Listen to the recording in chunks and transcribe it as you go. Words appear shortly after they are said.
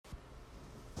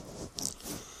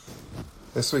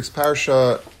This week's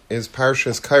parsha is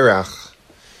Parshas Kairach.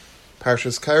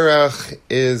 Parshas Kairach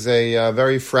is a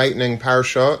very frightening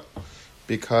parsha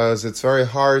because it's very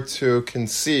hard to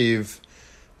conceive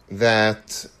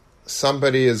that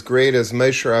somebody as great as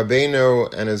Moshe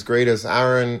Rabbeinu and as great as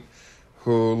Aaron,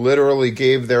 who literally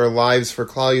gave their lives for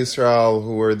Klal Yisrael,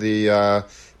 who were the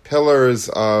pillars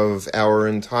of our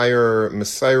entire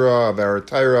Messiah, of our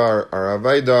Torah, our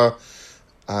Avodah.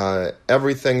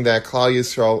 Everything that Klal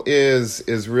Yisrael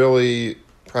is really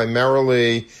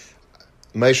primarily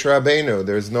Moshe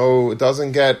Rabbeinu. It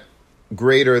doesn't get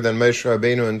greater than Moshe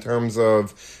Rabbeinu in terms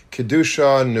of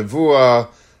Kedusha, Nevuah,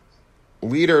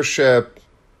 leadership,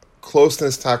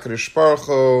 closeness to HaKadosh Baruch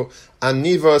Hu,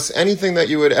 Anivos, anything that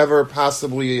you would ever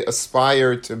possibly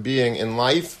aspire to being in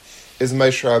life is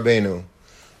Moshe Rabbeinu.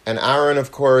 And Aaron,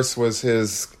 of course, was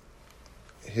his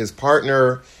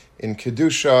partner in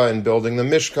Kedusha and building the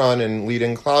Mishkan and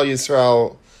leading Klal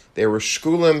Yisrael. They were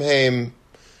Shkulim Haim.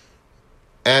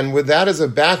 And with that as a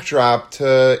backdrop,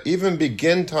 to even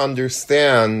begin to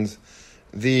understand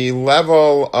the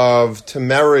level of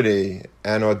temerity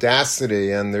and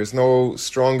audacity, and there's no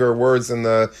stronger words in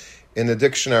the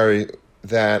dictionary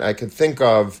that I could think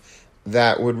of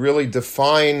that would really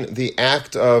define the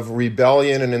act of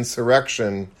rebellion and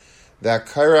insurrection that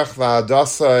Kairach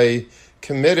v'Hadassai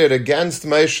committed against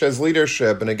Moshe's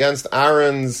leadership and against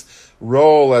Aaron's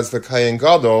role as the Kohen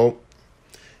Gadol.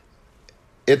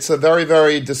 It's a very,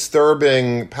 very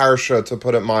disturbing parsha, to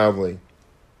put it mildly.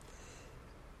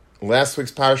 Last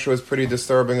week's parsha was pretty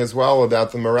disturbing as well,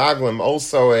 about the Meraglim,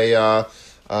 also a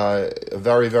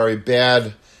very, very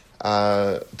bad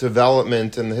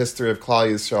development in the history of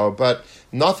Klal Yisrael. But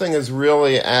nothing is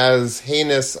really as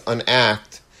heinous an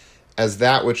act as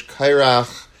that which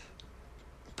Kairach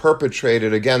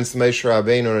perpetrated against Moshe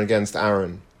Rabbeinu and against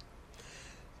Aaron.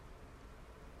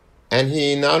 And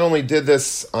he not only did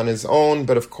this on his own,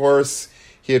 but of course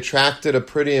he attracted a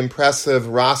pretty impressive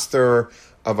roster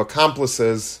of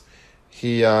accomplices.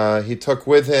 He took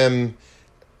with him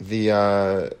the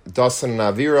Dasan and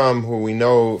Aviram, who we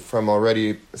know from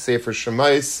already Sefer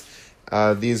Shemais.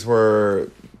 These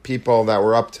were people that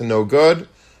were up to no good.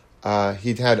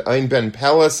 He'd had Ein Ben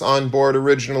Peles on board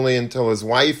originally until his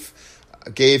wife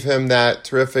gave him that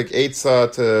terrific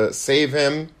eitzah to save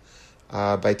him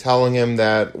by telling him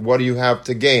that, what do you have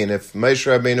to gain? If Moshe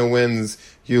Rabbeinu wins,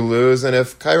 you lose, and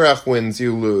if Kairach wins,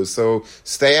 you lose. So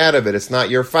stay out of it. It's not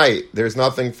your fight. There's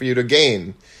nothing for you to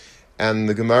gain. And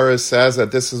the Gemara says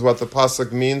that this is what the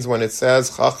pasuk means when it says,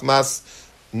 Chachmas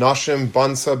Nashim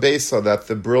Bansa Besa, that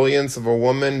the brilliance of a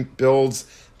woman builds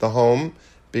the home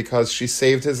because she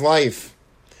saved his life.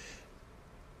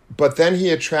 But then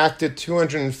he attracted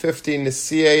 250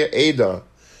 Nisiei Eda,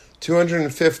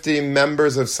 250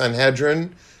 members of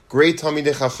Sanhedrin, great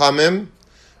Talmidei Chachamim.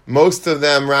 Most of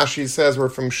them, Rashi says, were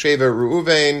from Shevet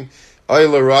Reuven,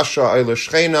 Oile Rasha, Oile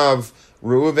Shchenav.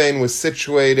 Reuven was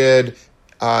situated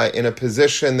in a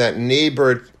position that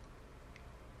neighbored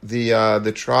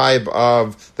the tribe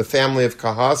of the family of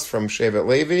Kahas from Shevet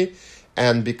Levi.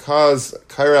 And because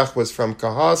Kairach was from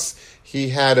Kahas, he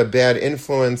had a bad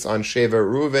influence on Shevet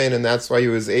Reuven, and that's why he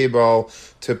was able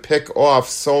to pick off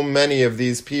so many of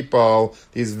these people,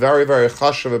 these very, very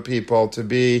chashuva people, to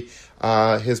be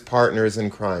his partners in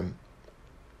crime.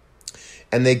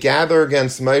 And they gather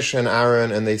against Moshe and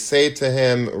Aaron, and they say to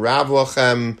him, Rav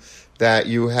Lachem, that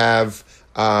you have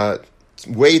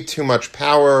way too much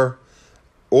power.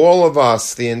 All of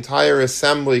us, the entire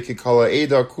assembly, Kikala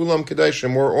Eda, Kulam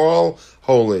Kedoshim, we're all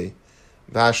holy.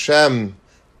 Vashem,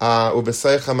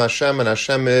 Ubeseicham Hashem, and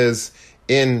Hashem is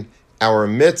in our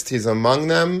midst, He's among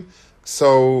them.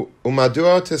 So,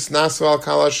 Umadua Tisnasu al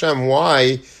Kal Hashem,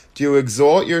 why do you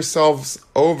exalt yourselves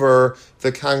over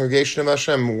the congregation of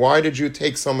Hashem? Why did you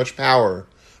take so much power?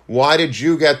 Why did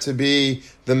you get to be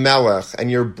the Melech,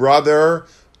 and your brother,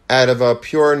 out of a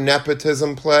pure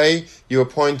nepotism play, you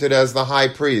appointed as the high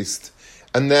priest?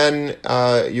 And then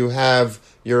you have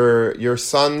your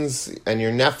sons and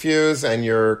your nephews and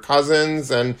your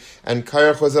cousins, and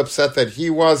Kairach was upset that he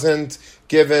wasn't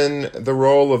given the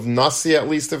role of Nasi, at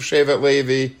least of Shevet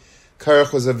Levi.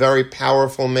 Kairach was a very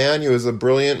powerful man. He was a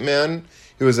brilliant man.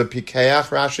 He was a Pikeach,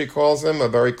 Rashi calls him, a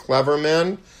very clever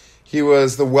man. He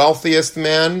was the wealthiest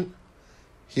man.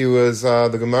 He was,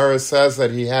 the Gemara says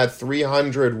that he had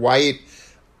 300 white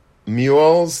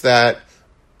mules that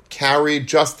carried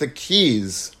just the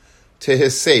keys to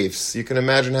his safes. You can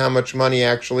imagine how much money he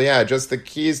actually had. Just the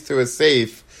keys to his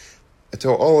safe, to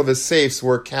all of his safes,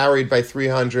 were carried by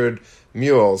 300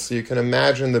 mules. So you can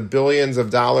imagine the billions of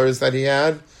dollars that he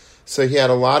had. So he had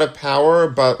a lot of power,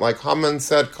 but like Haman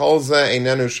said, Kol ze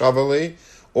einenu shavali,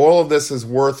 all of this is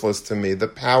worthless to me. The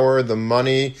power, the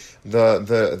money,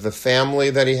 the family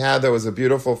that he had, that was a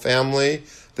beautiful family,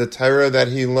 the Torah that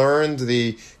he learned,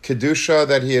 the Kedusha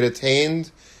that he had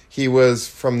attained. He was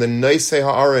from the Neisei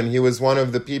HaAron. He was one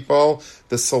of the people,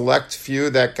 the select few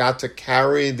that got to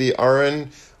carry the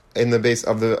Aron in the base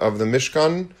of the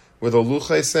Mishkan with a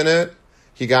luches in it.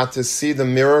 He got to see the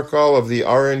miracle of the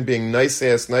Aron being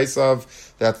Naiseas Naisav,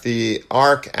 that the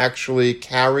ark actually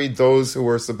carried those who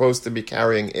were supposed to be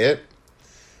carrying it.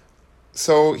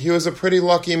 So he was a pretty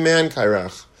lucky man,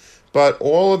 Kairach. But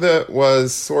all of it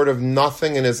was sort of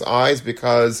nothing in his eyes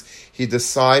because he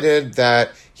decided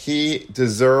that he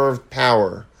deserved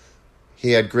power.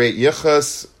 He had great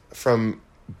yichus from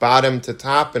bottom to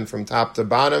top and from top to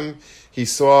bottom. He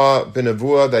saw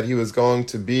B'Nevuah that he was going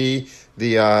to be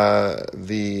he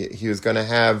was going to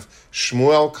have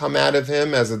Shmuel come out of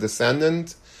him as a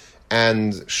descendant,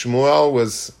 and Shmuel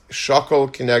was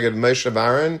Shakol Kineged Moshe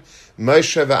v'Aaron,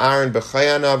 Moshe v'Aaron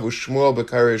b'chayanav u'Shmuel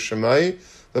b'karei Shemai.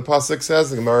 The pasuk says,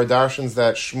 the Gemara darshans,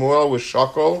 that Shmuel was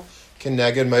Shakol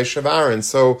Kineged Moshe v'Aaron.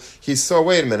 So he saw,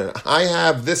 wait a minute, I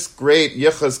have this great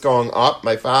yichus going up.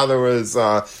 My father was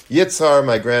Yitzhar,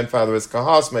 my grandfather was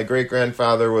Kahas, my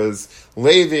great-grandfather was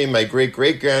Levi, my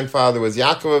great-great-grandfather was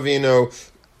Yaakov Avinu.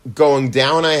 Going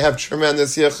down, I have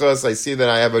tremendous yichus. I see that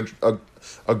I have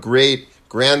a great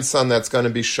grandson that's going to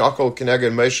be Shakol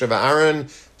Kineged Moshe v'Aaron.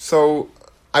 So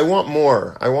I want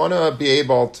more. I want to be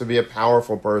able to be a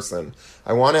powerful person.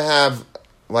 I want to have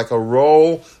like a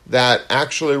role that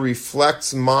actually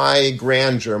reflects my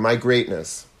grandeur, my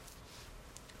greatness.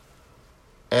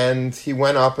 And he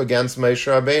went up against Moshe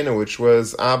Rabbeinu, which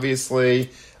was obviously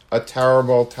a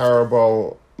terrible,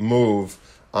 terrible move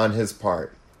on his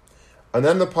part. And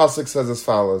then the pasuk says as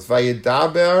follows: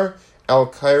 Vayidaber el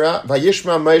Kairach,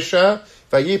 Vayishma Moshe,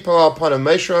 Vayipal al Panav.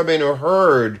 Moshe Rabbeinu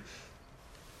heard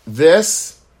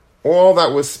this, all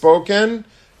that was spoken,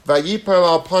 Vayipal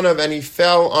al Panav, and he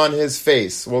fell on his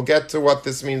face. We'll get to what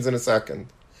this means in a second.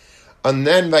 And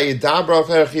then Vayidaber al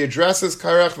Kairach, he addresses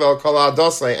Kairach vel kol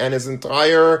adosai, and his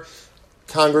entire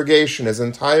congregation, his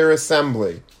entire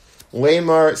assembly,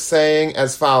 Lamar, saying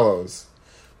as follows: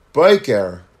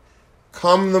 Boiker,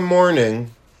 come the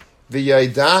morning,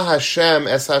 v'yaidah Hashem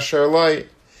es hasher lai,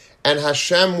 and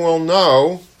Hashem will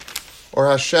know, or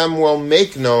Hashem will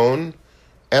make known,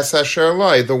 es hasher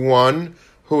lai, the one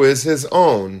who is his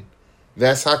own,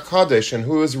 ves HaKadosh, and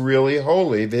who is really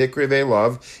holy, v'hikri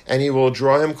ve'lav, and he will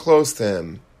draw him close to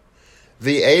him.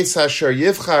 V'eis hasher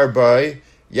yivchar bai,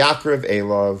 yakriv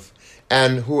elav,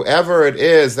 and whoever it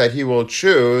is that he will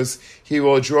choose, he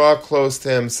will draw close to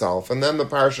himself. And then the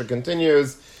parsha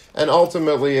continues, and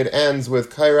ultimately it ends with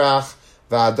Kairach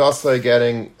v'Adasai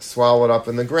getting swallowed up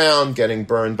in the ground, getting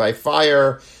burned by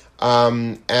fire,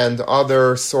 and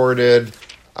other sordid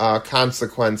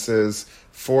consequences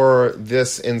for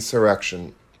this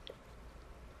insurrection.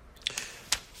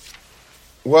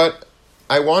 What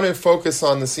I want to focus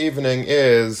on this evening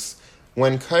is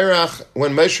when Moshe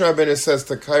Rabbeinu says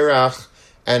to Kairach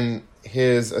and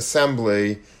his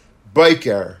assembly,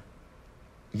 Boiker,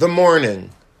 the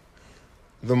morning.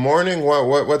 The morning.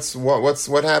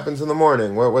 What happens in the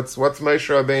morning? What's Moshe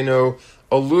Rabbeinu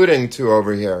alluding to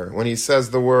over here when he says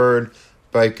the word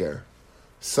Boiker?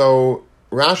 So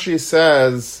Rashi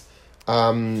says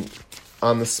on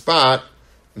the spot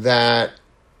that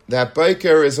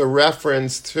Boiker is a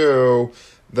reference to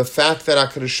the fact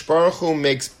that HaKadosh Baruch Hu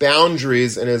makes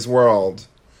boundaries in his world.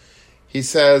 He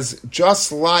says, just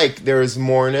like there is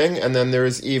morning and then there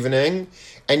is evening,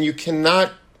 and you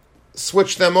cannot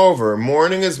switch them over.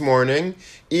 Morning is morning,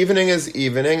 evening is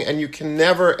evening, and you can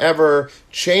never ever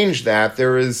change that.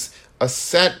 There is a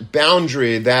set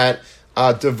boundary that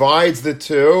divides the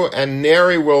two, and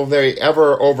nary will they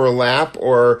ever overlap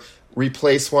or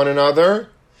replace one another.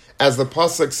 As the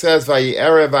pasuk says,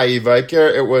 Vayi'erev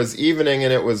Vayivaker, it was evening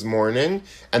and it was morning,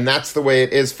 and that's the way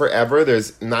it is forever.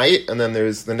 There's night, and then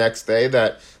there's the next day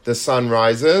that the sun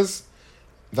rises.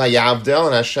 Vayavdel,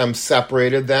 and Hashem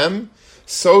separated them.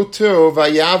 So too,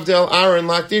 Vayavdel Aaron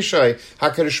Lakdishai.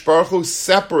 HaKadosh Baruch Hu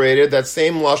separated, that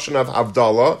same lashon of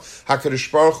Havdalah.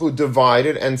 HaKadosh Baruch Hu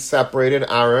divided and separated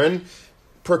Aaron,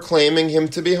 proclaiming him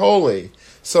to be holy.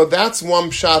 So that's one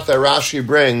pshat that Rashi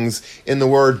brings in the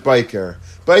word Boiker.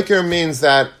 Boiker means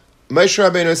that Moshe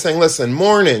Rabbeinu is saying, listen,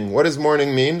 morning. What does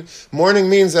morning mean? Morning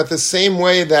means that the same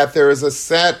way that there is a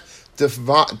set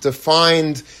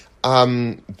defined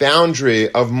boundary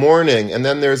of morning, and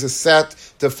then there's a set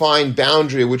defined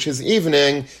boundary which is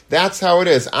evening, that's how it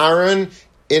is. Aaron,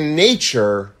 in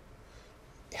nature,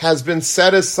 has been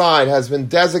set aside, has been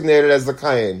designated as the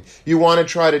Kayin. You want to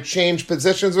try to change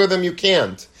positions with him, you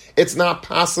can't. It's not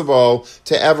possible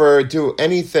to ever do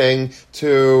anything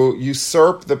to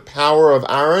usurp the power of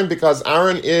Aaron, because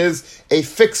Aaron is a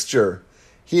fixture.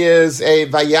 He is a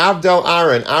Vayavdel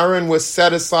Aaron. Aaron was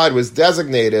set aside, was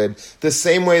designated, the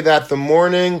same way that the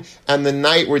morning and the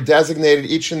night were designated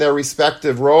each in their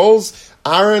respective roles.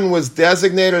 Aaron was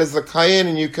designated as the Kayin,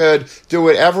 and you could do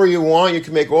whatever you want. You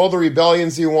can make all the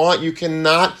rebellions you want. You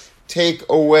cannot take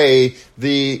away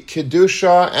the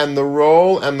Kedusha and the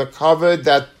role and the kavod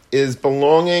that is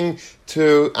belonging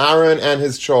to Aaron and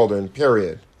his children,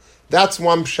 period. That's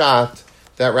one pshat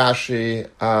that Rashi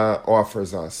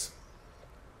offers us.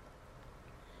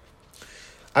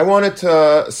 I wanted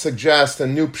to suggest a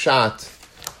new pshat,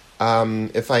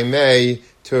 if I may,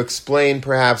 to explain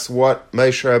perhaps what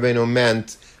Moshe Rabbeinu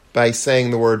meant by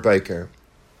saying the word Biker.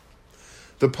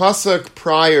 The pasuk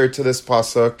prior to this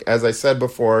pasuk, as I said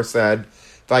before, said,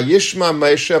 Vayishma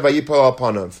Moshe vayipol al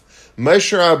panav.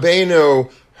 Moshe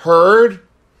Rabbeinu heard,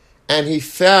 and he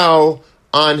fell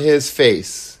on his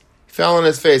face. Fell on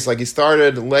his face, like he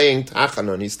started laying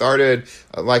tachanon. He started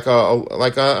like an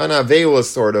avela,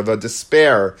 sort of a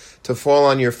despair. To fall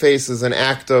on your face is an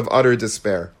act of utter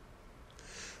despair.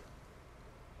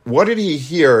 What did he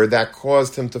hear that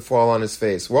caused him to fall on his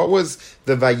face? What was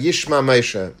the Vayishma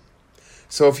Moshe?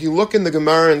 So if you look in the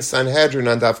Gemara in Sanhedrin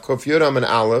on Daf Kuf Yudam and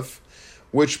Aleph,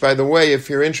 which, by the way, if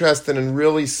you're interested in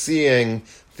really seeing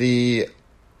the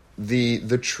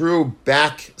true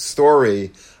back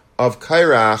story of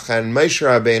Kairach and Moshe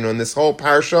Rabbeinu in this whole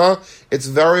parsha, it's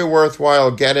very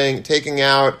worthwhile taking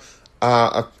out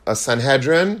a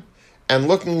Sanhedrin and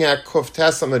looking at Kuf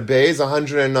Tes Amud Beis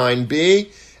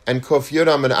 109b and Kuf Yud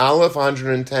Amud Aleph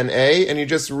 110a, and you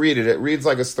just read it. It reads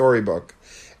like a storybook.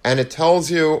 And it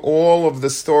tells you all of the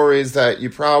stories that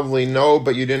you probably know,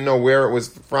 but you didn't know where it was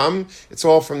from. It's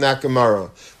all from that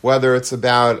Gemara. Whether it's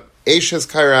about Eishes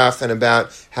Kairach and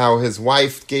about how his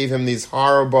wife gave him these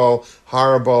horrible,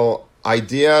 horrible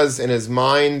ideas in his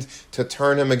mind to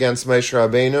turn him against Moshe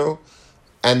Rabbeinu.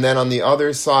 And then on the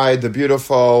other side, the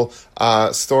beautiful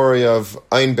story of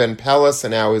Ein ben Pelas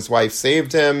and how his wife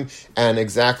saved him, and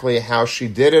exactly how she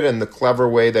did it and the clever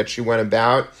way that she went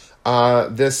about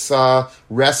this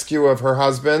rescue of her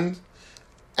husband.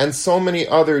 And so many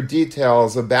other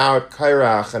details about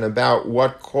Kairach and about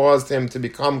what caused him to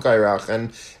become Kairach,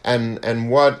 and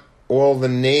what all the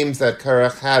names that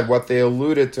Kairach had, what they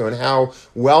alluded to, and how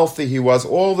wealthy he was.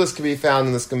 All this can be found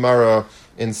in this Gemara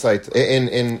in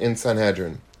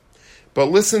Sanhedrin. But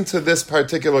listen to this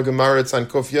particular Gemara. It's on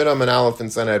Kuf Yudam and Aleph in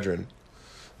Sanhedrin.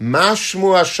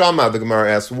 Mashmu Hashama, the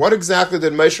Gemara asks, what exactly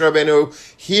did Moshe Rabbeinu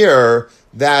hear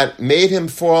that made him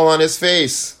fall on his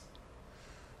face?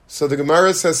 So the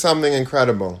Gemara says something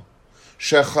incredible.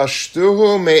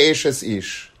 Shechashtuhu me'eshes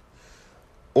ish.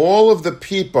 All of the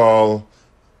people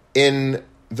in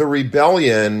the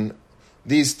rebellion,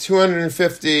 these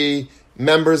 250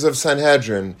 members of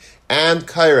Sanhedrin, and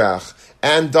Kairach,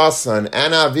 and Dasan,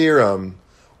 and Aviram,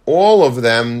 all of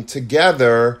them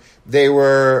together, they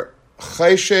were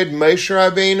Chesed Moshe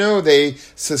Rabbeinu. They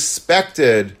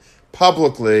suspected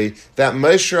publicly that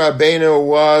Moshe Rabbeinu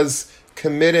was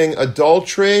committing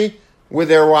adultery with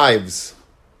their wives.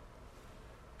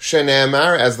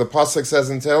 Shenemar, as the pasuk says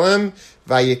in Tehillim,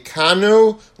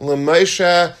 Vayikanu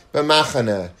l'Moshe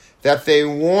b'machane, that they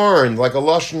warned, like a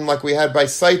lashon like we had by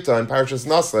Saita in Parashas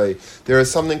Nasai. There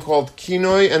is something called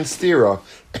kinoi and stira.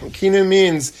 Kinoi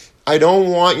means, I don't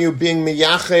want you being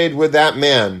miyached with that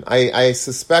man. I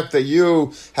suspect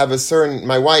that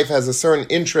my wife has a certain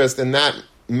interest in that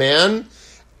man.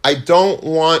 I don't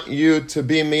want you to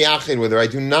be miyached with her. I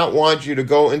do not want you to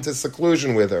go into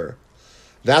seclusion with her.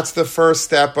 That's the first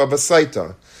step of a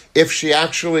saita. If she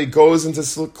actually goes into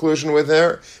seclusion with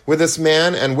this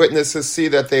man, and witnesses see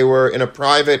that they were in a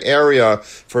private area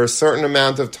for a certain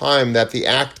amount of time, that the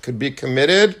act could be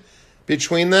committed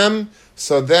between them,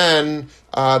 so then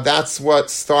that's what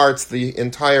starts the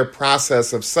entire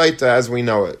process of saita as we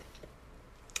know it.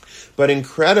 But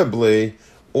incredibly,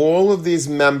 all of these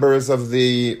members of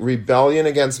the rebellion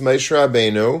against Moshe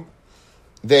Rabbeinu,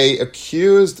 they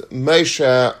accused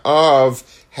Moshe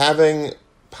of having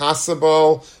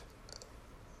possible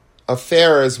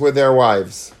affairs with their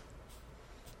wives.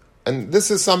 And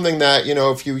this is something that,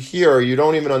 if you hear, you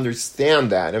don't even understand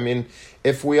that. I mean,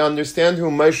 if we understand who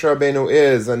Moshe Rabbeinu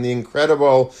is and the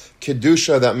incredible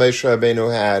Kedusha that Moshe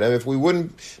Rabbeinu had, and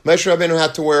Moshe Rabbeinu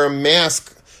had to wear a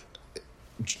mask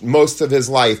most of his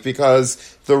life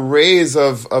because the rays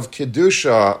of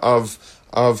Kedusha,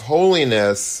 of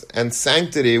holiness and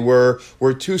sanctity were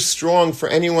too strong for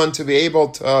anyone to be able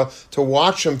to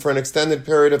watch him for an extended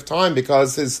period of time,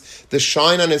 because the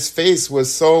shine on his face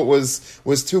was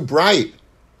too bright.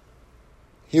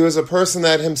 He was a person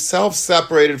that himself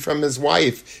separated from his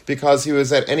wife because he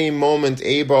was at any moment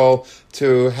able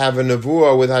to have a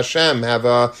nevuah with Hashem, have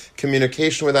a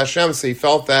communication with Hashem. So he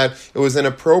felt that it was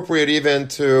inappropriate even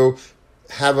to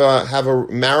have a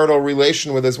marital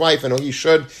relation with his wife, and he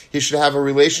should have a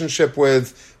relationship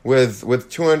with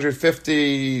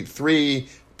 253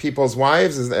 people's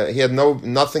wives. He had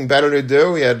nothing better to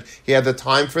do. He had the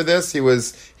time for this.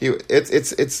 It's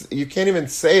you can't even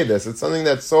say this. It's something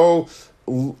that's so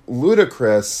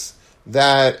ludicrous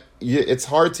that it's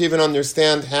hard to even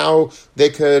understand how they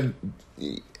could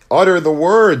utter the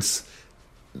words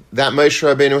that Moshe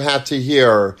Rabbeinu had to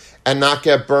hear and not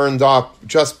get burned up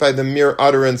just by the mere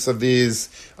utterance of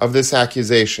this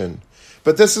accusation.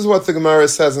 But this is what the Gemara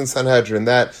says in Sanhedrin,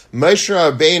 that Moshe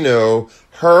Rabbeinu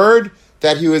heard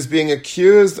that he was being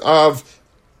accused of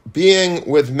being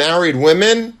with married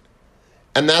women,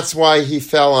 and that's why he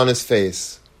fell on his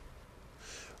face.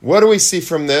 What do we see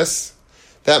from this?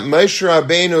 That Moshe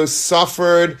Rabbeinu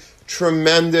suffered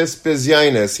tremendous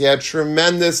bizyainis. He had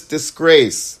tremendous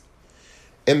disgrace,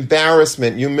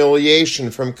 embarrassment,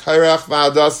 humiliation from Kairach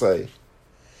V'Hadassai.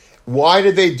 Why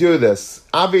did they do this?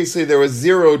 Obviously, there was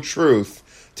zero truth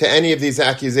to any of these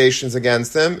accusations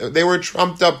against him. They were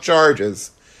trumped up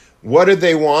charges. What did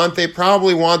they want? They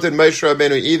probably wanted Moshe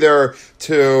Rabbeinu either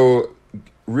to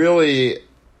really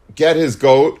get his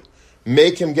goat,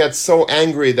 make him get so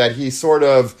angry that he sort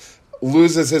of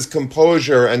loses his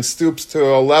composure and stoops to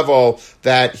a level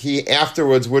that he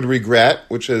afterwards would regret,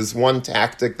 which is one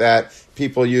tactic that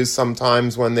people use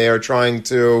sometimes when they are trying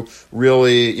to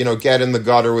really, get in the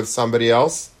gutter with somebody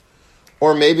else.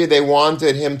 Or maybe they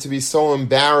wanted him to be so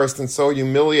embarrassed and so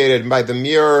humiliated by the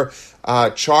mere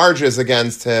charges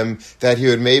against him that he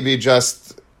would maybe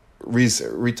just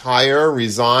retire,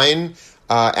 resign,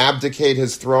 abdicate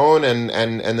his throne,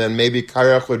 and then maybe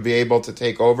Kairach would be able to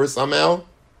take over somehow.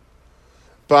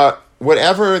 But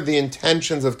whatever the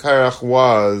intentions of Kairach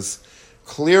was,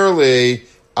 clearly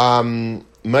Moshe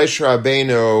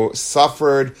Rabbeinu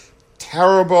suffered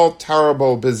terrible,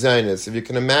 terrible bizaynus. If you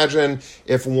can imagine,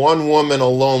 if one woman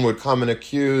alone would come and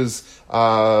accuse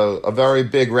a very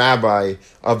big rabbi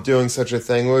of doing such a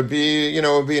thing, it would be, it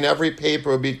would be in every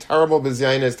paper. It would be terrible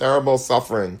bizaynus, terrible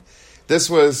suffering. This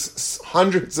was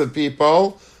hundreds of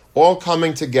people all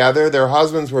coming together. Their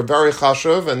husbands were very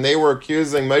chashuv, and they were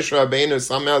accusing Moshe Rabbeinu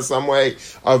somehow, some way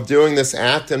of doing this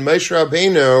act. And Moshe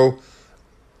Rabbeinu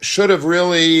should have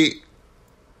really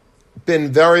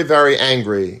been very, very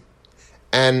angry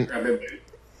and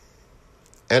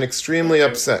extremely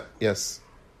upset. Yes.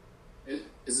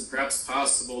 Is it perhaps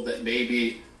possible that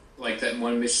maybe, like that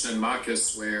one Mishnah in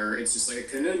Makos, where it's just like a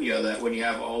kanunya, that when you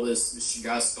have all this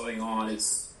mishigas going on,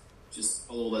 it's just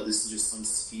a little that this is just some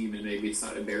steam, and maybe it's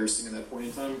not embarrassing at that point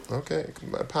in time? Okay,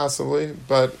 possibly,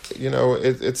 but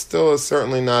it still is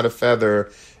certainly not a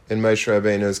feather in Moshe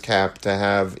Rabbeinu's cap to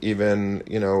have even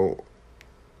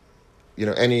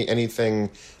anything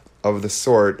of the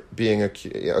sort being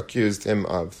accused him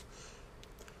of.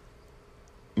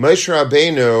 Moshe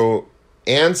Rabbeinu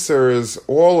answers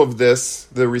all of this,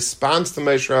 the response to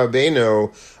Moshe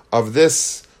Rabbeinu of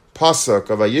this pasuk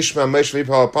of Ayishma Moshe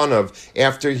V'Yipal Panav.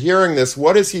 After hearing this,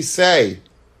 what does he say?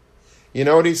 You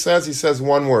know what he says? He says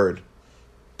one word: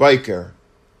 Biker,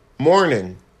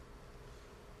 morning.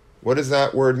 What does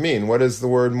that word mean? What does the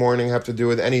word morning have to do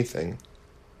with anything?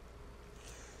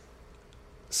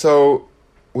 So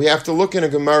we have to look in a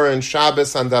Gemara in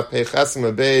Shabbos on Daf Pei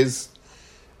Chesem Beis,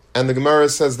 and the Gemara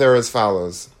says there as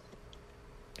follows: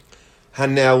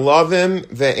 Hane'elavim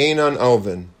ve'einon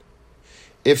olvin.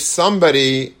 If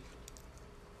somebody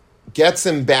gets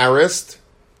embarrassed,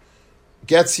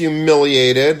 gets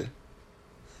humiliated,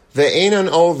 ve'einon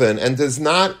olvin, and does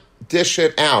not dish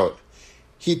it out,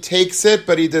 he takes it,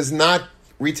 but he does not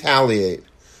retaliate.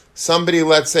 Somebody,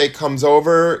 let's say, comes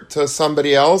over to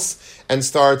somebody else and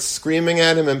starts screaming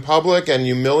at him in public and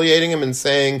humiliating him and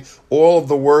saying all of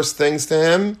the worst things to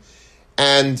him,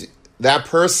 and that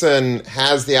person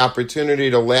has the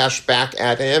opportunity to lash back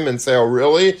at him and say, "Oh,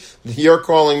 really? You're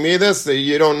calling me this?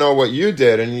 You don't know what you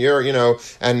did, and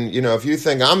if you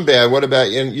think I'm bad, what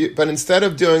about you?" But instead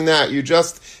of doing that, you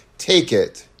just take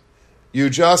it.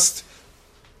 You just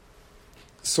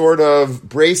sort of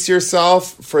brace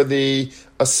yourself for the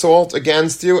assault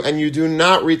against you, and you do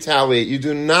not retaliate. You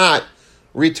do not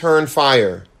return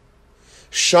fire.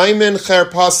 Shaimin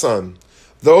cherpasan.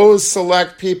 Those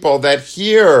select people that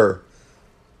hear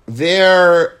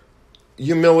their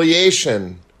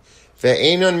humiliation,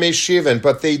 ve'einon meshiven,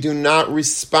 but they do not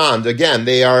respond. Again,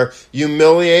 they are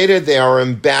humiliated, they are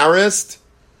embarrassed,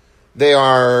 they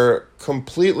are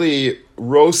completely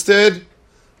roasted,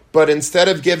 but instead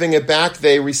of giving it back,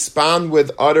 they respond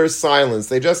with utter silence.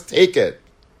 They just take it.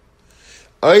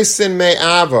 Oisin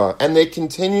me'ava, and they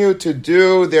continue to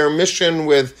do their mission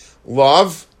with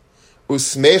love,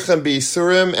 usmechem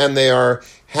b'isurim, and they are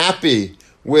happy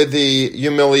with the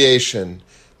humiliation.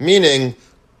 Meaning,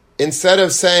 instead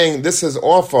of saying, this is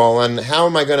awful, and how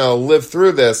am I going to live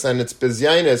through this, and it's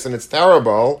bizyainis, and it's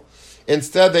terrible,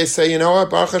 instead they say, you know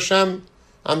what, Baruch Hashem,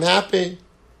 I'm happy.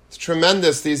 It's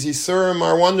tremendous. These Yisurim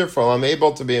are wonderful. I'm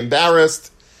able to be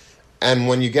embarrassed. And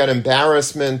when you get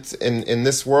embarrassment in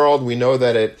this world, we know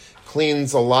that it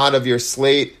cleans a lot of your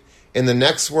slate in the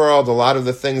next world. A lot of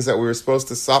the things that we were supposed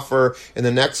to suffer in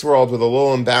the next world with a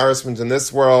little embarrassment in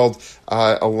this world,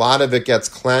 a lot of it gets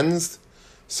cleansed.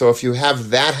 So if you have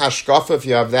that hashkafa, if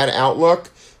you have that outlook,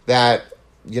 that,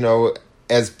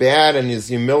 as bad and as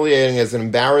humiliating, as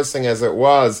embarrassing as it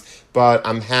was, but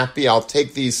I'm happy, I'll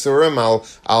take these surim,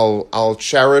 I'll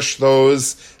cherish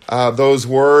those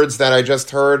words that I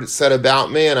just heard said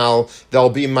about me, and they'll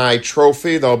be my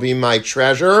trophy, they'll be my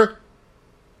treasure.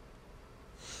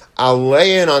 I'll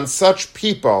lay in on such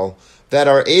people that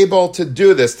are able to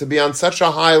do this, to be on such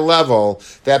a high level,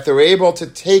 that they're able to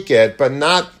take it, but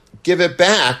not give it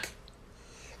back,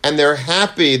 and they're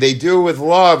happy, they do it with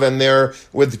love, and they're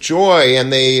with joy,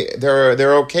 and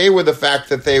they're okay with the fact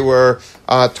that they were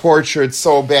tortured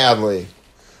so badly.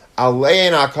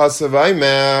 Alein akasav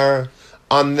aimer,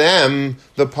 on them,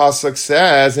 the pasuk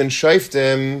says in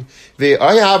Shoftim,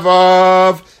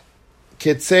 ve'ayavav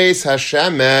kitzeis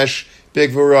hashemesh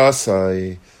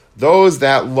bigvurasai. Those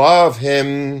that love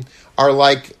him are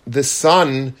like the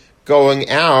sun going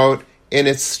out in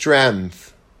its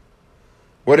strength.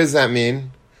 What does that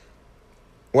mean?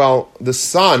 Well, the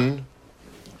sun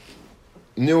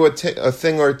knew a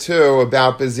thing or two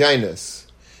about bizyainis,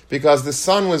 because the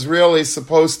sun was really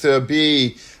supposed to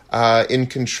be in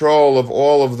control of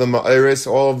all of the ma'iris,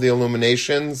 all of the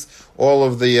illuminations, all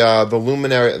of the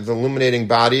illuminating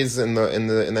bodies in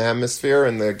the hemisphere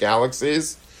and the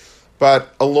galaxies.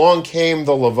 But along came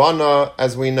the Levana,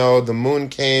 as we know, the moon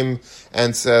came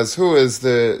and says, "Who is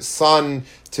the sun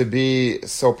to be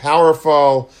so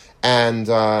powerful?" And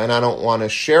I don't want to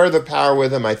share the power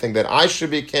with him. I think that I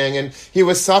should be king. And he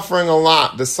was suffering a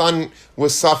lot. The sun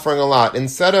was suffering a lot.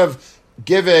 Instead of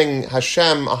giving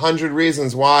Hashem 100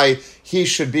 reasons why he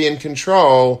should be in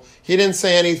control, he didn't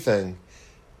say anything.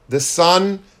 The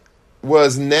sun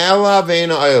was Ne'ela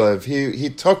Ve'ena Oilev. He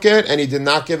took it and he did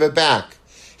not give it back.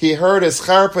 He heard his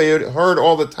charpa, he heard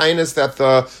all the tightness that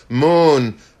the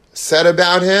moon said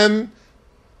about him,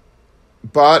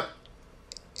 but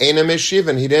Eina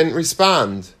Meshivan, he didn't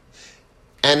respond.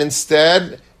 And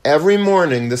instead, every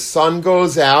morning, the sun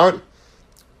goes out,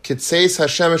 Kitzeis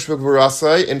Hashemesh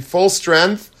B'Gvurasai, in full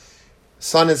strength.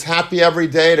 Sun is happy every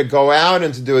day to go out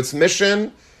and to do its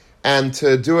mission, and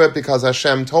to do it because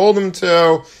Hashem told him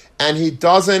to, and he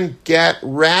doesn't get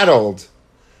rattled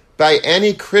by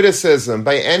any criticism,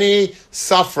 by any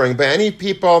suffering, by any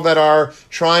people that are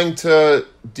trying to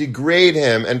degrade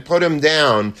him and put him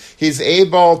down. He's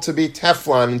able to be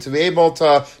Teflon and to be able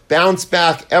to bounce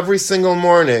back every single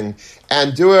morning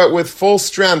and do it with full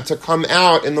strength, to come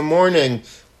out in the morning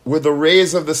with the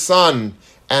rays of the sun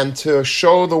and to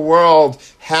show the world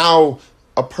how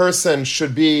a person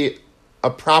should be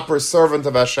a proper servant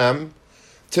of Hashem,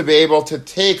 to be able to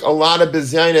take a lot of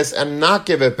bizyainis and not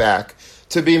give it back,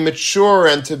 to be mature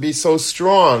and to be so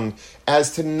strong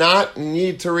as to not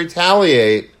need to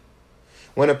retaliate.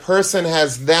 When a person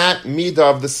has that midah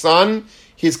of the sun,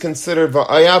 he's considered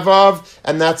va'ayavav,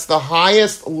 and that's the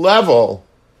highest level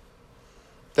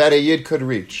that a yid could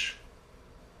reach.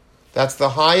 That's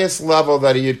the highest level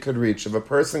that a yid could reach. If a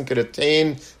person could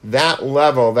attain that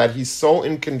level, that he's so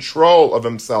in control of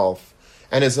himself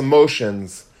and his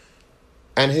emotions,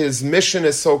 and his mission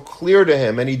is so clear to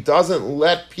him, and he doesn't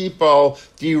let people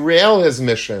derail his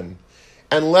mission,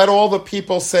 and let all the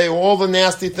people say all the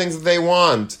nasty things that they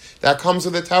want. That comes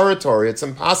with the territory. It's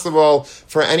impossible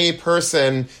for any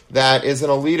person that is in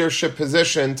a leadership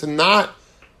position to not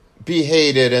be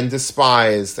hated and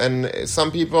despised. And some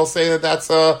people say that that's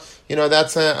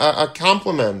a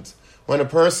compliment. When a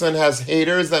person has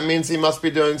haters, that means he must be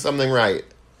doing something right.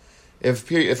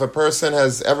 If a person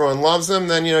has, everyone loves him,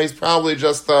 then, he's probably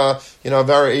just,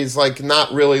 he's like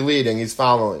not really leading, he's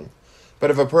following. But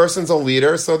if a person's a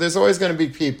leader, so there's always going to be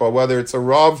people, whether it's a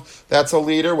Rav that's a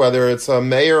leader, whether it's a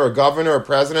mayor, a governor, a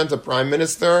president, a prime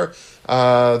minister,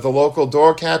 the local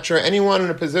door catcher, anyone in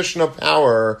a position of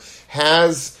power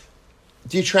has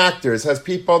detractors, has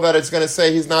people that it's going to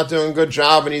say he's not doing a good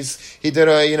job, and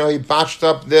he botched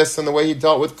up this and the way he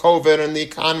dealt with COVID, and the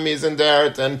economy is in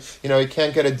dirt, and he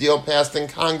can't get a deal passed in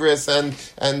Congress,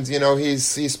 and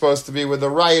he's supposed to be with the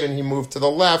right and he moved to the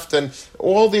left, and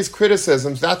all these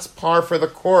criticisms. That's par for the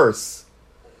course.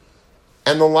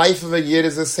 And the life of a Yid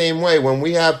is the same way. When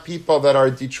we have people that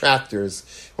are detractors,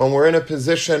 when we're in a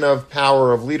position of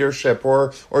power, of leadership,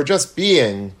 or just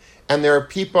being, and there are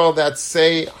people that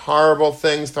say horrible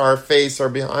things to our face or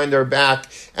behind our back,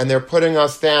 and they're putting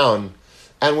us down,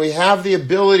 and we have the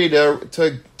ability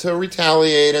to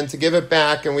retaliate and to give it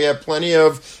back, and we have plenty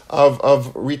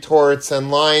of retorts and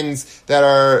lines that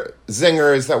are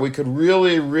zingers that we could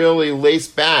really, really lace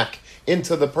back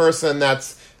into the person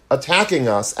that's attacking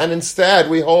us, and instead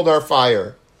we hold our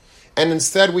fire, and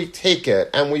instead we take it,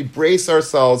 and we brace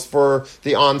ourselves for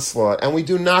the onslaught, and we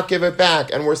do not give it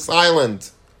back, and we're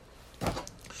silent.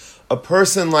 A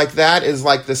person like that is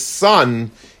like the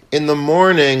sun in the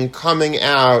morning coming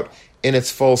out in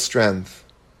its full strength.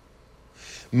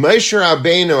 Moshe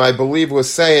Rabbeinu, I believe,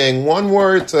 was saying one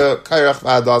word to Kairach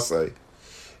V'Hadassah.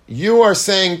 You are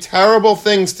saying terrible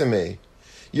things to me.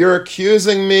 You're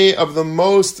accusing me of the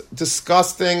most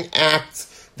disgusting act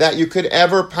that you could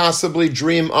ever possibly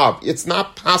dream up. It's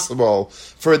not possible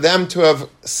for them to have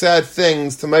said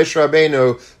things to Moshe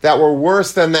Rabbeinu that were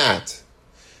worse than that.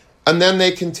 And then they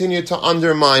continue to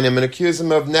undermine him and accuse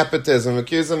him of nepotism,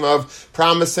 accuse him of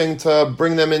promising to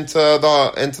bring them into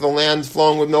the land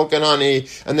flowing with milk and honey,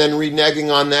 and then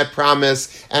reneging on that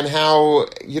promise, and how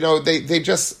they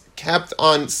just kept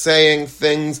on saying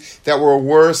things that were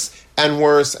worse and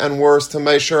worse and worse to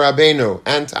Moshe Rabbeinu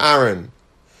and to Aaron.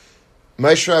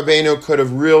 Moshe Rabbeinu could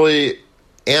have really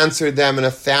answered them in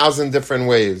 1,000 different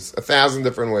ways. Instead,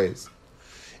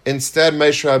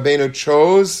 Moshe Rabbeinu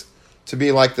chose to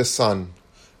be like the sun.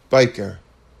 Biker.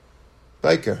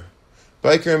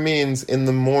 Biker means in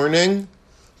the morning,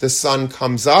 the sun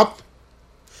comes up,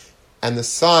 and the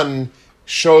sun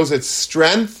shows its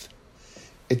strength.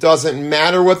 It doesn't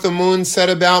matter what the moon said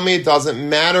about me. It doesn't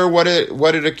matter what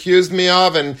it accused me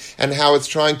of and how it's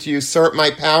trying to usurp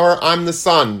my power. I'm the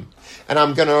sun. And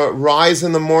I'm going to rise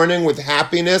in the morning with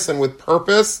happiness and with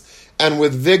purpose and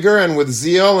with vigor and with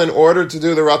zeal in order to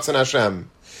do the Ratzon Hashem.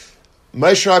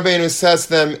 Moshe Rabbeinu says to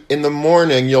them, in the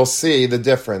morning you'll see the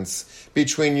difference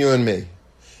between you and me.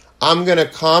 I'm going to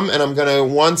come and I'm going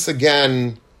to once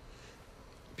again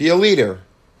be a leader.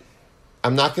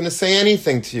 I'm not going to say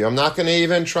anything to you. I'm not going to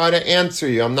even try to answer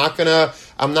you. I'm not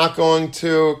going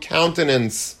to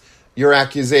countenance your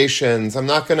accusations. I'm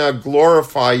not going to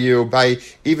glorify you by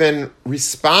even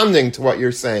responding to what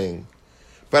you're saying.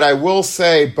 But I will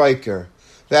say, Biker,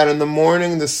 that in the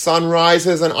morning the sun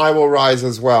rises and I will rise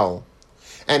as well.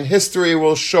 And history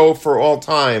will show for all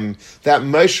time that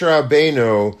Moshe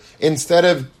Rabbeinu, instead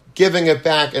of giving it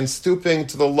back and stooping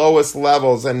to the lowest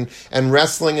levels and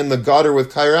wrestling in the gutter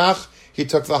with Kairach, he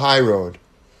took the high road. He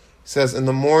says, in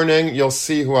the morning you'll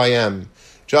see who I am.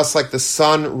 Just like the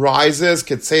sun rises,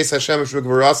 Kitseis Hashem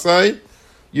Shv'Gvarasai,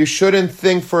 you shouldn't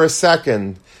think for a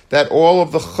second that all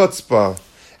of the chutzpah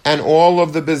and all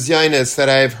of the bizyainis that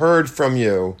I have heard from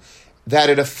you, that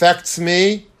it affects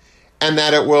me and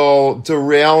that it will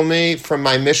derail me from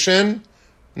my mission.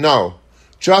 No.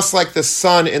 Just like the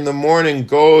sun in the morning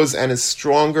goes and is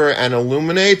stronger and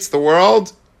illuminates the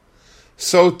world,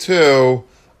 so too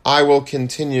I will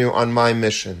continue on my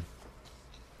mission.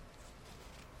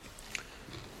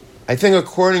 I think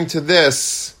according to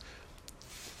this,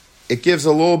 it gives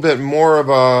a little bit more of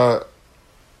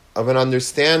an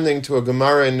understanding to a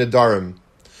Gemara in Nedarim.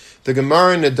 The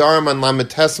Gemara in Nedarim on Lamed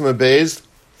Tesma Beis,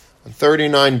 on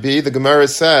 39b, the Gemara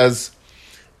says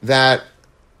that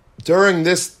during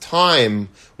this time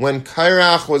when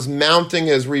Kairach was mounting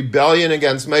his rebellion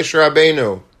against Moshe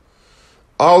Rabbeinu,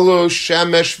 Alu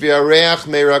Shemesh v'Yareach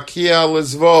Merakia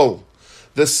Lizvol,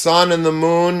 the sun and the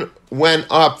moon went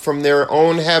up from their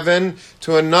own heaven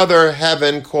to another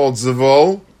heaven called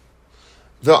Zivol.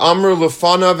 The Amru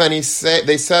Lefanav, and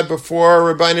they said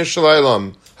before Rabbeinu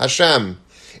Shalom, Hashem,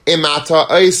 Imata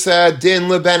Oisa Din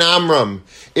Leben Amram,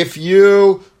 if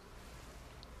you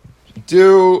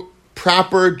do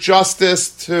proper justice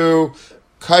to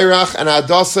Kairach and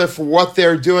Hadassah for what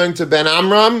they're doing to Ben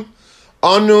Amram,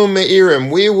 Anu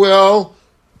Me'irim, we will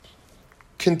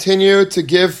continue to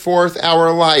give forth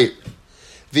our light.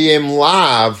 V'im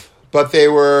lav, but they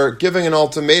were giving an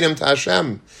ultimatum to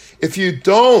Hashem. If you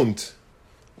don't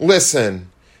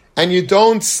listen and you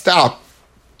don't stop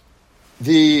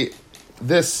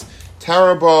this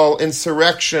terrible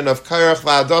insurrection of Kairach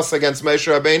V'Hadassah against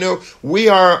Moshe Rabbeinu, we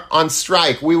are on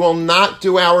strike. We will not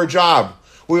do our job.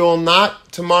 we will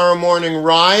not tomorrow morning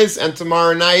rise, and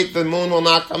tomorrow night the moon will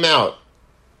not come out.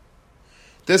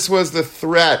 This was the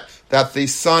threat that the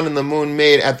sun and the moon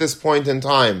made at this point in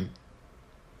time.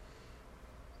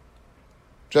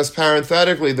 Just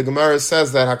parenthetically, the Gemara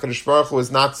says that HaKadosh Baruch Hu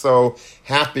is not so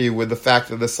happy with the fact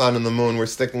that the sun and the moon were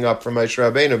sticking up for Moshe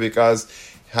Rabbeinu, because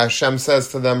Hashem says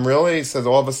to them, really? He says,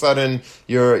 all of a sudden,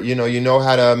 you know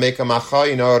how to make a macha,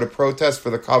 you know how to protest for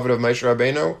the covet of Moshe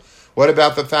Rabbeinu? What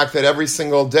about the fact that every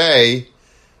single day,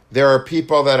 there are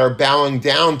people that are bowing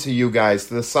down to you guys,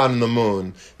 to the sun and the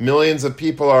moon? Millions of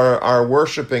people are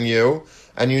worshiping you,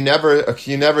 and you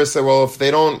never say, well, if they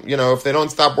don't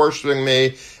stop worshiping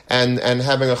me and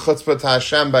having a chutzpah to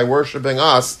Hashem by worshiping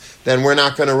us, then we're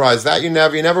not going to rise. That you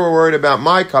never were worried about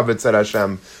my covet, said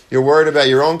Hashem. You're worried about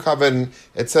your own covet. And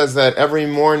it says that every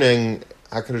morning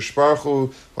HaKadosh Baruch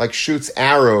Hu shoots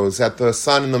arrows at the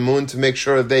sun and the moon to make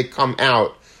sure that they come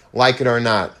out, like it or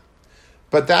not.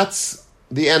 But that's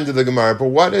the end of the Gemara. But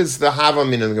what is the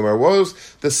Havamin of the Gemara? What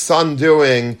was the sun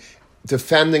doing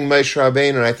defending Moshe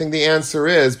Rabbeinu? And I think the answer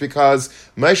is because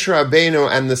Moshe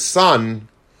Rabbeinu and the sun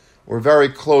were very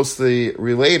closely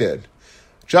related.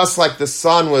 Just like the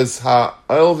sun was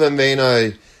ha'olven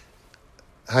veinai,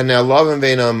 ha'ne'alaven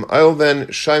veinam, olven,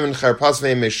 shaimen charpas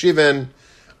vein meshiven,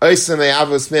 oisem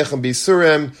ve'avos mechem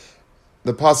bisurim.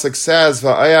 The pasuk says,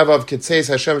 "Va'ayavav kitzeis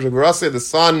Hashem shegurasei." The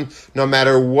sun, no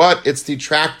matter what its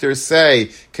detractors say,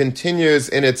 continues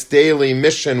in its daily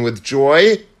mission with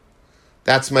joy.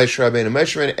 That's Moshe Rabbeinu.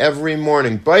 Moshe Rabbeinu every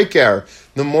morning, Baiker.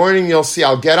 The morning you'll see,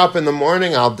 I'll get up in the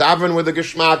morning, I'll daven with the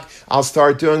Geshmak, I'll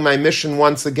start doing my mission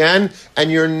once again,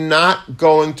 and you're not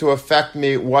going to affect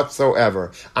me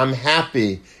whatsoever. I'm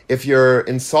happy. If you're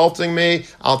insulting me,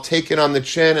 I'll take it on the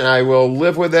chin and I will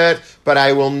live with it, but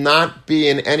I will not be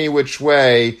in any which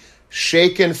way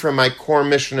shaken from my core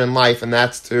mission in life, and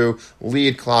that's to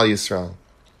lead Klal Yisrael.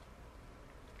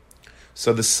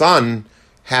 So the sun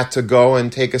had to go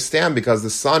and take a stand because the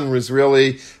sun was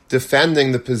really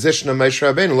defending the position of Moshe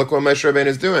Rabbeinu. Look what Moshe Rabbeinu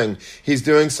is doing. He's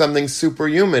doing something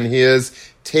superhuman. He is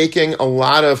taking a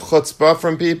lot of chutzpah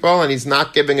from people and he's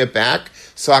not giving it back.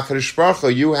 So HaKadosh Baruch Hu,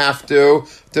 you have to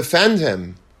defend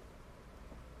him.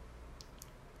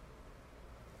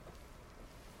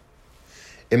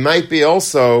 It might be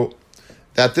also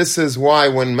that this is why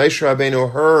when Moshe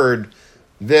Rabbeinu heard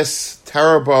this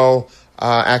terrible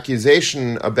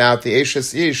accusation about the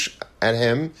Eshes Ish at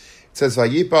him, it says,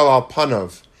 Vayipal al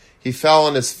panav. He fell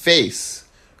on his face.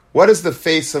 What is the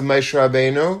face of Moshe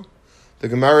Rabbeinu? The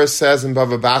Gemara says in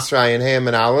Bava Basra Ayin Hey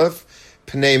and Aleph,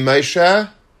 Pnei Moshe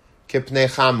kipnei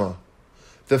Chama.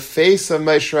 The face of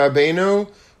Moshe Rabbeinu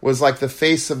was like the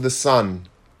face of the sun.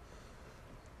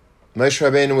 Moshe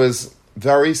Rabbeinu was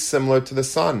very similar to the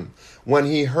sun. When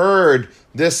he heard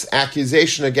this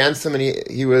accusation against him and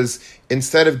he was,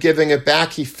 instead of giving it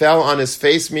back, he fell on his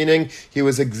face, meaning he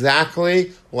was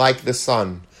exactly like the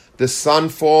sun. The sun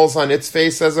falls on its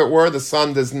face, as it were. The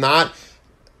sun does not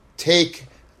take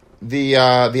the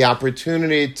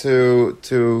opportunity to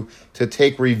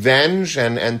take revenge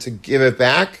and to give it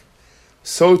back.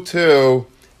 So too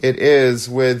it is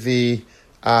with Moshe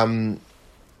Rabbeinu.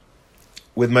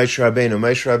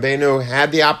 Moshe Rabbeinu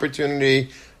had the opportunity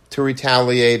to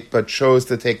retaliate, but chose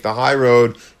to take the high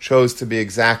road, chose to be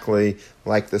exactly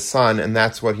like the sun, and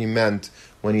that's what he meant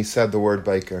when he said the word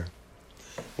Baiker.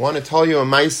 I want to tell you a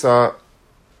Maisa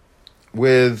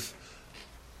with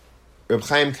Reb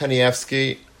Chaim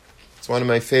Kanievsky. It's one of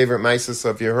my favorite Maisas,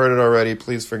 so if you heard it already,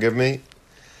 please forgive me.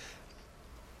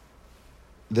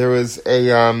 There was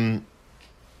a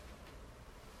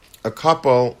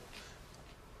couple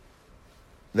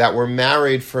that were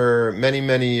married for many,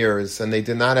 many years, and they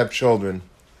did not have children.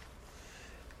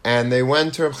 And they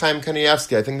went to Reb Chaim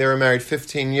Kanievsky. I think they were married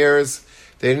 15 years.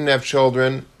 They didn't have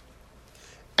children.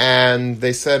 And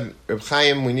they said, Reb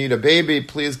Chaim, we need a baby.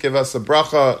 Please give us a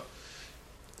bracha.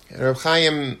 And Reb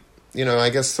Chaim, I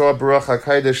guess saw Baruch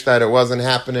HaKodesh that it wasn't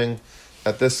happening,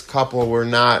 that this couple were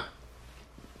not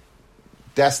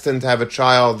destined to have a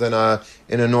child in a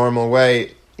normal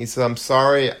way. He said, I'm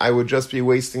sorry, I would just be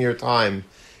wasting your time.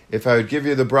 If I would give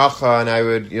you the bracha and I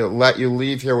would let you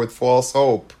leave here with false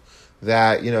hope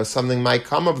that something might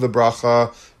come of the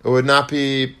bracha, it would not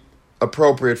be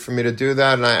appropriate for me to do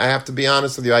that. And I have to be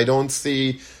honest with you, I don't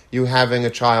see you having a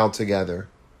child together.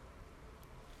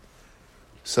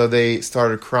 So they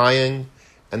started crying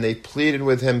and they pleaded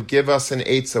with him, give us an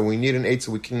eitzah. We need an eitzah.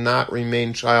 We cannot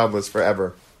remain childless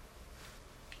forever.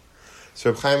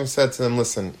 So Reb Chaim said to them,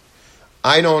 listen,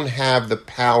 I don't have the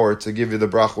power to give you the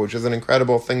bracha, which is an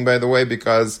incredible thing, by the way,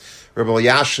 because Reb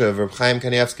Elyashiv, Reb Chaim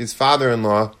Kanievsky's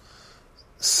father-in-law,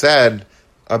 said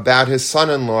about his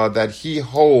son-in-law that he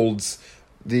holds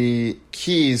the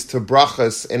keys to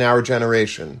brachas in our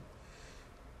generation.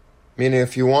 Meaning,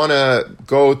 if you want to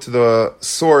go to the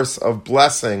source of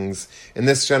blessings in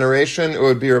this generation, it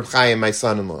would be Reb Chaim, my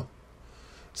son-in-law.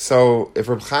 So, if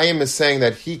Reb Chaim is saying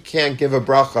that he can't give a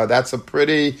bracha, that's a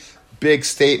pretty big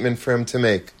statement for him to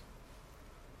make.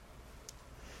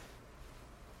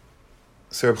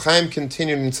 So Reb Chaim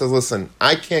continued and says, listen,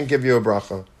 I can't give you a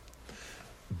bracha,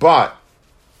 but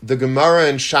the Gemara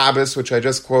in Shabbos, which I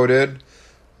just quoted,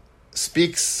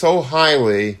 speaks so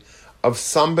highly of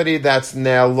somebody that's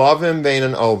ne'elavim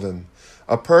ve'ein olvim,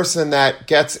 a person that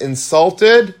gets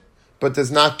insulted but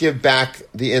does not give back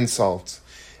the insult.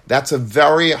 That's a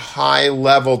very high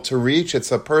level to reach.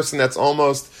 It's a person that's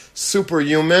almost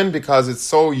superhuman because it's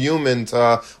so human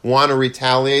to want to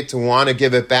retaliate, to want to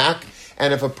give it back.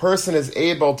 And if a person is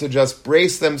able to just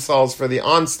brace themselves for the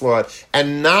onslaught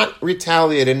and not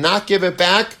retaliate and not give it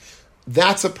back,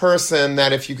 that's a person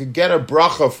that if you could get a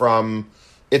bracha from,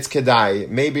 it's kedai.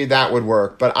 Maybe that would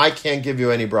work, but I can't give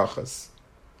you any brachas.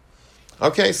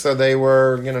 Okay, so they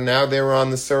were, now they were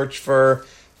on the search for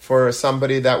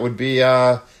somebody that would be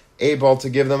able to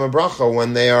give them a bracha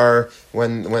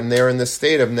when they're in the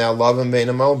state of now lavim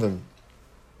ve'ein olvim.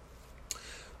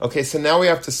 Okay, so now we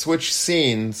have to switch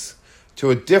scenes to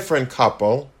a different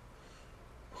couple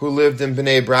who lived in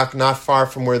Bnei Brak, not far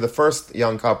from where the first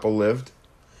young couple lived.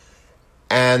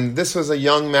 And this was a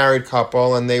young married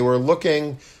couple, and they were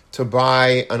looking to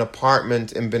buy an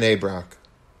apartment in Bnei Brak.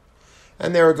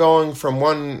 And they were going from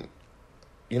one,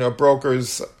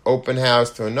 broker's open house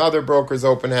to another broker's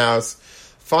open house.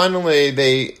 Finally,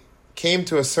 they came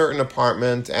to a certain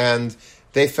apartment, and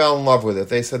they fell in love with it.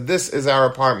 They said, this is our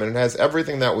apartment. It has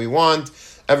everything that we want,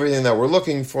 everything that we're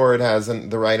looking for. It has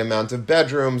the right amount of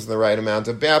bedrooms, the right amount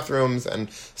of bathrooms,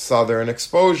 and southern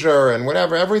exposure, and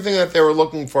whatever. Everything that they were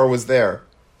looking for was there.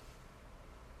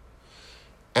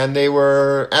 And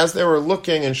as they were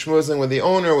looking and schmoozing with the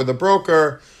owner, with the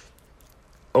broker,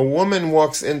 a woman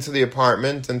walks into the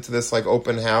apartment, into this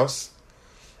open house,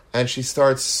 and she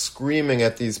starts screaming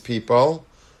at these people,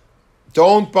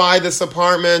 don't buy this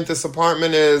apartment. This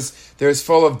apartment there's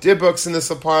full of dibbuks in this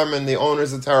apartment. The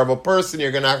owner's a terrible person.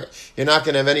 You're not going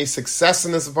to have any success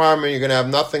in this apartment. You're going to have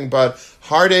nothing but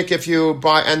heartache if you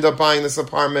end up buying this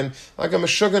apartment. Like a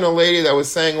meshugana lady that was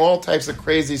saying all types of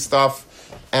crazy stuff.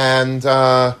 And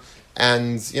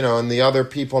the other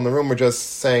people in the room were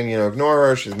just saying, ignore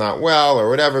her, she's not well or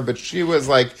whatever. But she was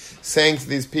saying to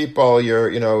these people,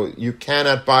 you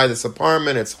cannot buy this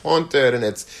apartment. It's haunted, and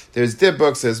there's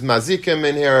dibbuks, there's mazikim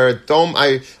in here.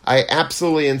 I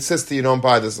absolutely insist that you don't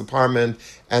buy this apartment.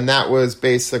 And that was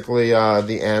basically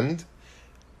the end.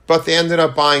 But they ended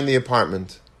up buying the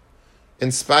apartment.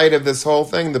 In spite of this whole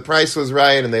thing, the price was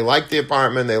right, and they liked the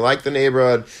apartment, they liked the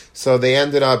neighborhood, so they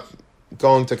ended up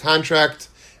going to contract,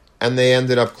 and they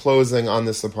ended up closing on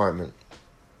this apartment.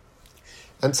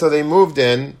 And so they moved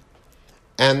in,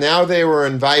 and now they were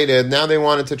invited. Now they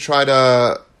wanted to try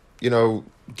to,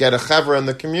 get a chevra in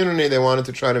the community. They wanted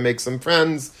to try to make some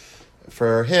friends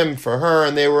for him, for her,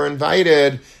 and they were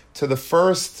invited to the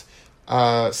first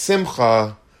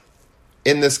simcha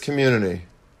in this community.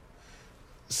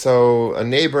 So a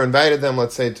neighbor invited them,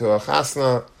 let's say, to a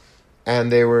chasna,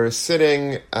 and they were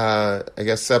sitting,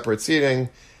 separate seating,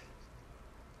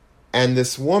 and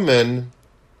this woman,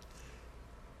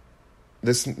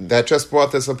 that just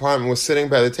bought this apartment, was sitting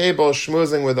by the table,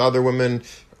 schmoozing with other women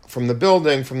from the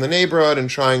building, from the neighborhood, and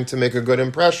trying to make a good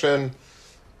impression.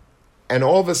 And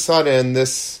all of a sudden,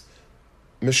 this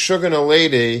meshugana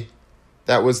lady,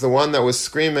 that was the one that was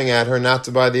screaming at her not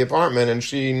to buy the apartment, and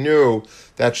she knew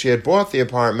that she had bought the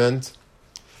apartment.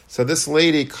 So this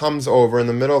lady comes over in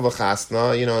the middle of a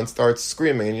chasna, and starts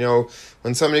screaming. And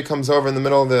when somebody comes over in the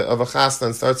middle of a chasna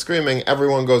and starts screaming,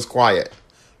 everyone goes quiet,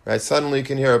 right? Suddenly you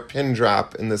can hear a pin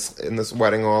drop in this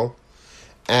wedding hall,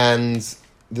 and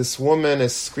this woman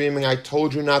is screaming, I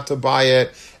told you not to buy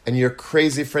it, and you're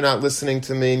crazy for not listening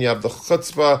to me, and you have the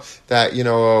chutzpah that,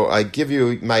 I give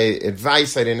you my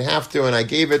advice, I didn't have to, and I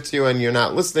gave it to you, and you're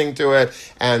not listening to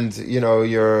it, and,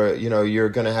 you're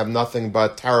going to have nothing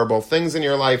but terrible things in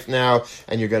your life now,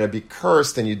 and you're going to be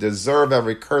cursed, and you deserve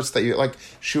every curse that you,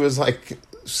 she was,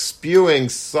 spewing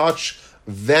such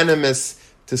venomous,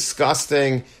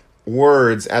 disgusting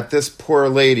words at this poor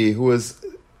lady who was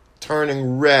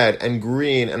turning red and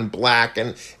green and black,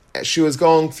 and she was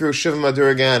going through Shiva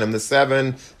Madur Gehenim, the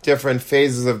 7 different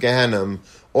phases of Gehenim,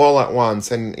 all at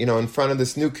once. And, in front of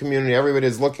this new community,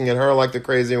 everybody's looking at her like the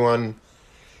crazy one.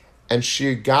 And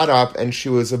she got up and she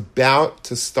was about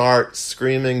to start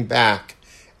screaming back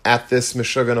at this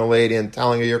Meshugana lady and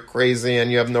telling her you're crazy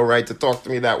and you have no right to talk to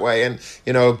me that way, and,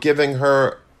 giving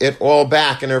her it all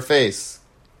back in her face.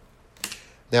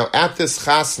 Now, at this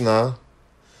chasna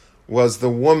was the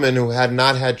woman who had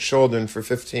not had children for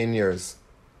 15 years.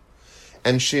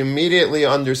 And she immediately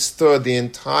understood the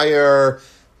entire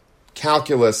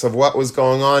calculus of what was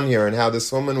going on here and how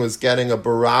this woman was getting a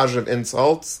barrage of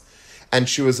insults, and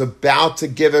she was about to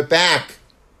give it back.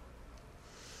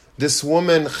 This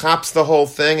woman chaps the whole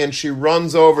thing, and she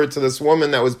runs over to this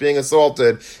woman that was being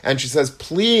assaulted, and she says,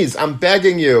 please, I'm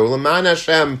begging you, L'man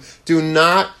Hashem, do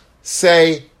not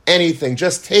say anything.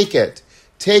 Just take it.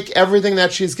 Take everything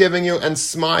that she's giving you and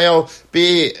smile.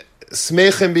 Be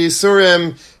smechim, be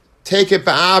surim. Take it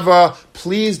ba'ava.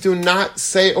 Please do not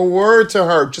say a word to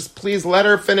her. Just please let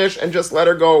her finish and just let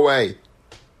her go away.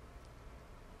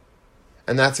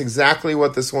 And that's exactly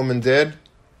what this woman did.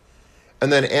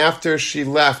 And then after she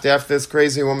left, after this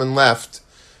crazy woman left,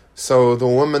 so the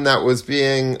woman that was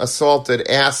being assaulted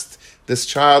asked this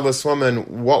childless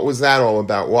woman, what was that all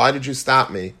about? Why did you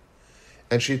stop me?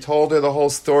 And she told her the whole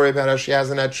story about how she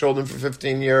hasn't had children for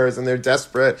 15 years and they're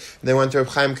desperate. And they went to Reb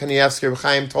Chaim Kanievsky. Reb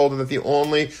Chaim told her that the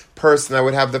only person that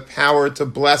would have the power to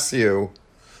bless you,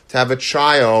 to have a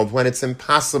child when it's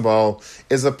impossible,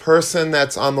 is a person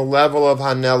that's on the level of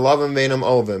Hanelavim Veinam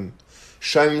Olvim.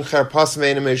 Shaim Cherpas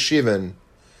Veinam Eshivan.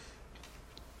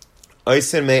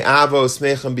 Oisen Me'avos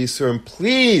Mechem Bisurim.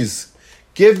 Please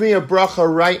give me a bracha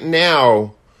right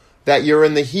now that you're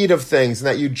in the heat of things and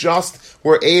that you just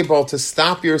were able to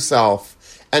stop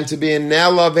yourself and to be in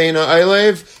Ne'ela Veina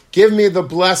Eilev. Give me the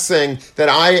blessing that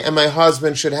I and my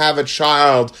husband should have a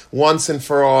child once and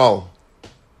for all.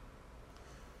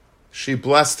 She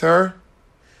blessed her,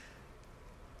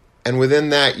 and within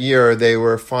that year they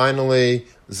were finally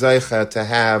zeicha to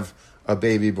have a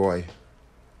baby boy.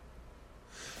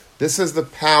 This is the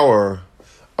power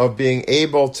of being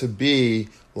able to be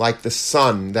like the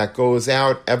sun that goes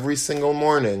out every single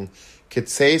morning.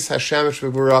 Kitseis Hashemesh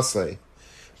v'burasei.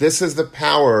 This is the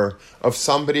power of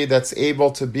somebody that's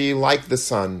able to be like the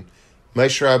sun,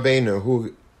 Moshe Rabbeinu,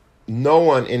 who no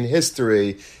one in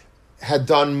history has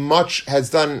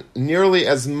done nearly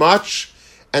as much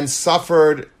and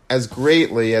suffered as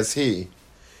greatly as he.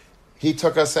 He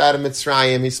took us out of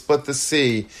Mitzrayim, he split the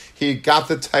sea, he got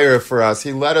the Torah for us,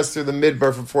 he led us through the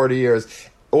Midbar for 40 years.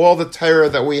 All the Torah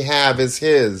that we have is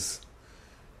his.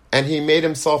 And he made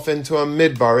himself into a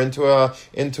midbar,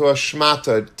 into a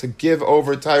shmata, to give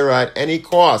over Torah at any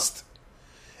cost.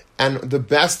 And the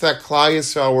best that Klal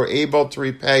Yisrael were able to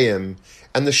repay him,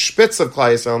 and the spitz of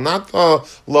Klal Yisrael, not the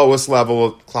lowest level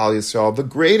of Klal Yisrael, the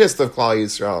greatest of Klal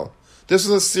Yisrael. This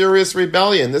was a serious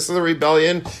rebellion. This is a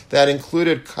rebellion that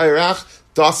included Kairach,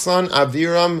 Dasan,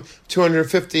 Aviram,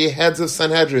 250 heads of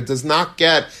Sanhedrin. It does not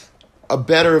get a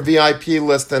better VIP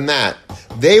list than that.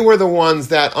 They were the ones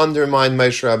that undermined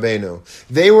Moshe Rabbeinu.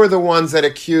 They were the ones that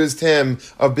accused him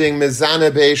of being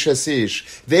Mizana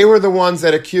Be'eshasish. They were the ones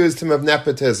that accused him of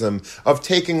nepotism, of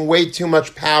taking way too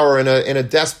much power in a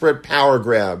desperate power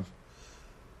grab.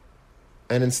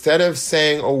 And instead of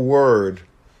saying a word,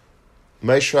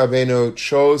 Moshe Rabbeinu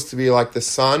chose to be like the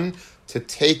sun, to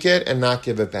take it and not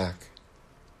give it back.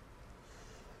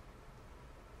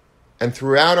 And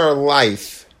throughout our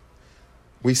life,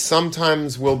 we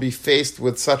sometimes will be faced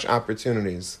with such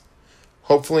opportunities.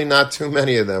 Hopefully not too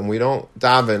many of them. We don't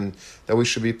daven that we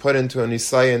should be put into a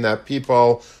nisayon that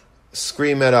people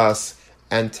scream at us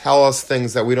and tell us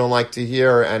things that we don't like to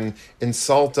hear and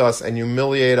insult us and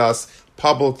humiliate us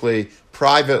publicly,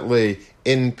 privately,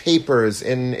 in papers,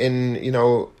 in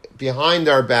behind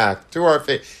our back, to our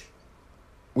face.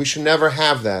 We should never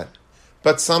have that.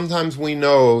 But sometimes we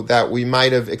know that we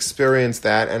might have experienced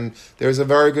that, and there's a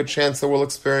very good chance that we'll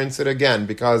experience it again,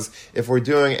 because if we're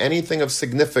doing anything of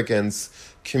significance,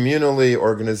 communally,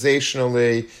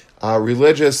 organizationally,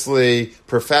 religiously,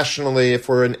 professionally, if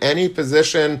we're in any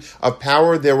position of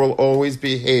power, there will always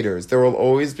be haters. There will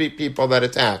always be people that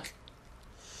attack.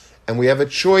 And we have a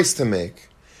choice to make.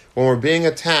 When we're being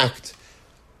attacked,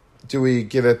 do we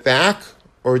give it back,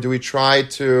 or do we try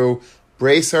to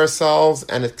brace ourselves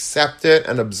and accept it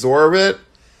and absorb it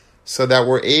so that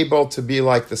we're able to be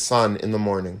like the sun in the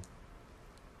morning?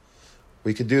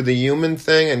 We could do the human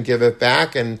thing and give it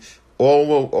back, and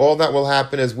all that will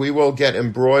happen is we will get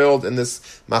embroiled in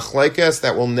this machlekes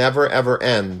that will never ever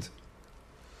end.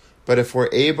 But if we're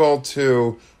able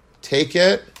to take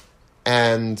it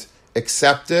and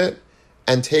accept it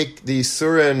and take the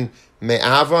surin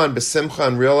me'ava and besimcha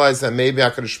and realize that maybe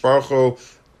HaKadosh Baruch Hu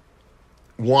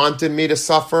wanted me to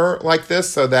suffer like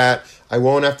this so that I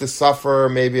won't have to suffer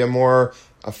maybe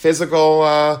a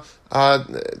physical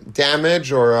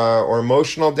damage or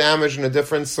emotional damage in a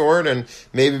different sort, and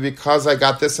maybe because I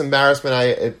got this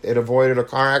embarrassment, it avoided a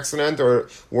car accident, or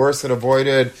worse, it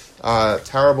avoided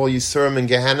terrible Yisurim in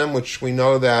Gehenna, which we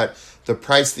know that the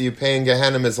price that you pay in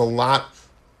Gehenna is a lot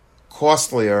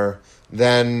costlier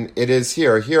than it is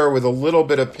here. Here, with a little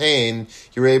bit of pain,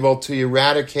 you're able to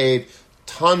eradicate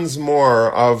tons more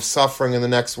of suffering in the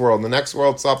next world. The next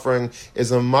world suffering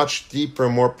is a much deeper,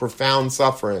 more profound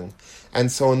suffering. And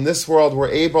so in this world, we're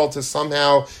able to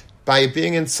somehow, by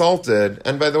being insulted,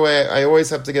 and by the way, I always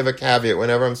have to give a caveat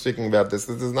whenever I'm speaking about this.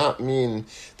 This does not mean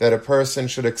that a person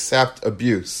should accept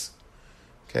abuse.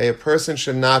 Okay, a person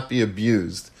should not be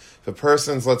abused. If a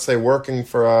person's, let's say, working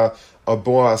for a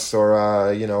boss or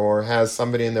or has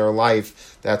somebody in their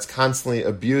life that's constantly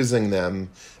abusing them,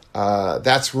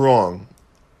 that's wrong.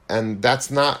 And that's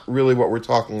not really what we're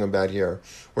talking about here.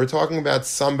 We're talking about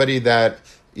somebody that,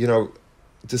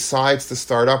 decides to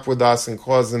start up with us and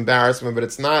cause embarrassment, but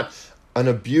it's not an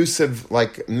abusive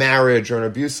marriage or an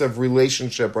abusive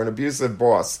relationship or an abusive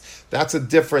boss. That's a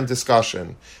different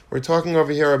discussion. We're talking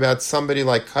over here about somebody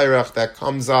like Kairach that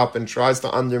comes up and tries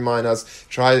to undermine us,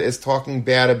 is talking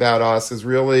bad about us, is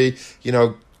really,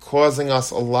 causing us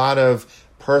a lot of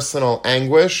personal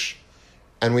anguish,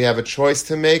 and we have a choice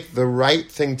to make. The right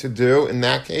thing to do in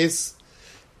that case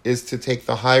is to take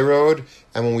the high road,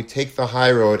 and when we take the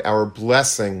high road, our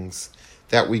blessings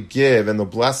that we give and the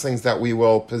blessings that we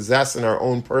will possess in our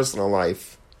own personal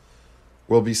life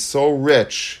will be so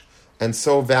rich and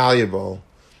so valuable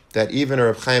that even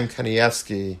Reb Chaim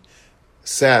Kanievsky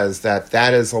says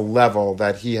that is a level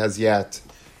that he has yet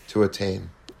to attain.